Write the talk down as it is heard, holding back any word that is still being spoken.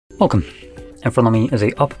Welcome. In front of me is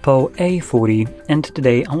a OPPO A40, and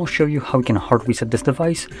today I will show you how you can hard reset this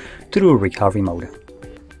device through recovery mode.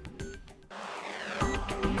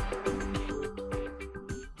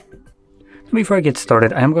 Before I get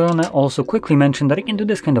started, I am going to also quickly mention that you can do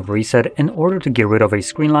this kind of reset in order to get rid of a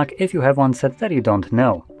screen lock if you have one set that you don't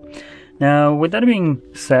know. Now, with that being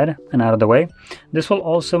said and out of the way, this will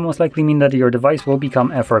also most likely mean that your device will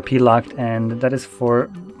become FRP locked, and that is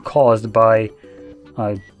caused by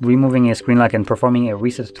removing a screen lock and performing a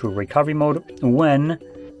reset through recovery mode when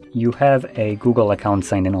you have a Google account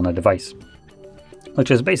signed in on a device, which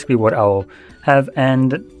is basically what I'll have.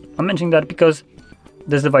 And I'm mentioning that because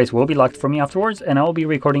this device will be locked for me afterwards, and I'll be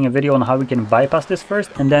recording a video on how we can bypass this first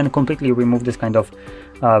and then completely remove this kind of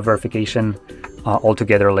verification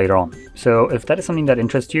altogether later on. So if that is something that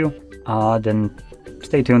interests you, then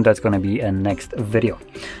stay tuned. That's going to be a next video.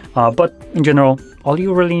 But in general, all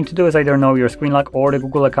you really need to do is either know your screen lock or the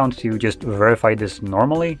Google account to just verify this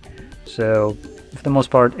normally. So for the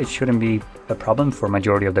most part, it shouldn't be a problem for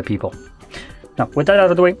majority of the people. Now, with that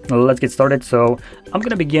out of the way, let's get started. So I'm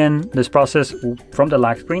going to begin this process from the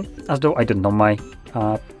lock screen as though I didn't know my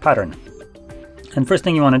pattern. And first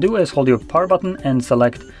thing you want to do is hold your power button and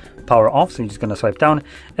select power off. So you're just going to swipe down.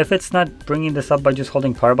 If it's not bringing this up by just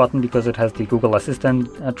holding power button because it has the Google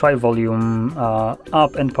Assistant, try volume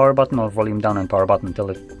up and power button, or volume down and power button until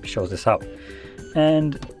it shows this out.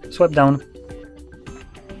 And swipe down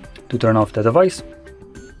to turn off the device.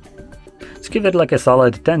 Let's give it like a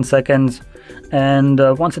solid 10 seconds. And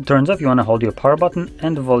once it turns off, you want to hold your power button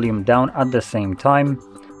and the volume down at the same time.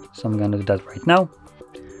 So I'm going to do that right now.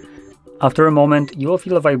 After a moment, you will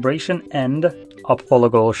feel a vibration and OPPO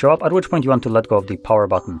logo will show up, at which point you want to let go of the power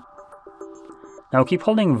button. Now keep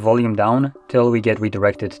holding volume down till we get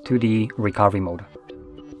redirected to the recovery mode.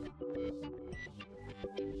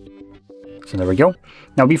 So there we go.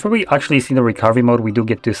 Now before we actually see the recovery mode, we do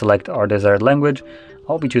get to select our desired language.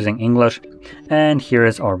 I'll be choosing English, and here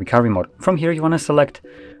is our recovery mode. From here you want to select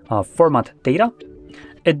format data.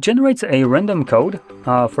 It generates a random code.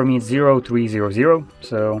 For me it's 0300,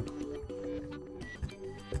 so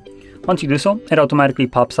once you do so, it automatically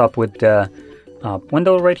pops up with the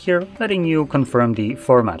window right here, letting you confirm the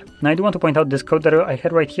format. Now I do want to point out this code that I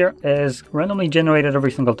had right here is randomly generated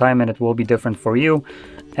every single time, and it will be different for you,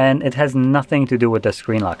 and it has nothing to do with the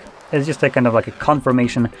screen lock. It's just a kind of like a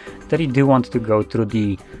confirmation that you do want to go through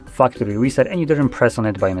the factory reset and you didn't press on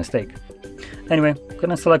it by mistake. Anyway, I'm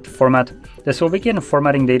gonna select format. This will begin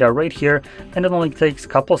formatting data right here, and it only takes a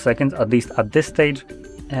couple seconds, at least at this stage.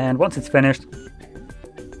 And once it's finished,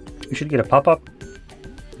 you should get a pop-up.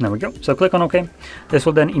 There we go. So click on OK. This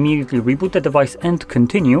will then immediately reboot the device and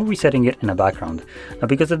continue resetting it in the background. Now,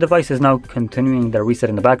 because the device is now continuing the reset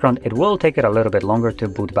in the background, it will take it a little bit longer to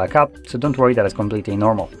boot back up. So don't worry, that is completely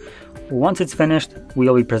normal. Once it's finished,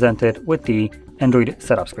 we'll be presented with the Android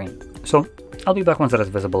setup screen. So I'll be back once that is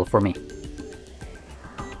visible for me.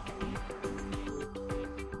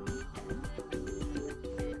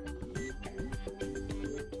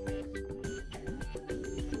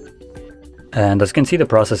 And as you can see, the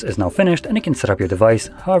process is now finished and you can set up your device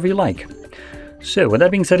however you like. So with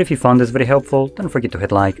that being said, if you found this video helpful, don't forget to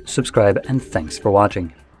hit like, subscribe, and thanks for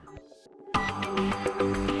watching.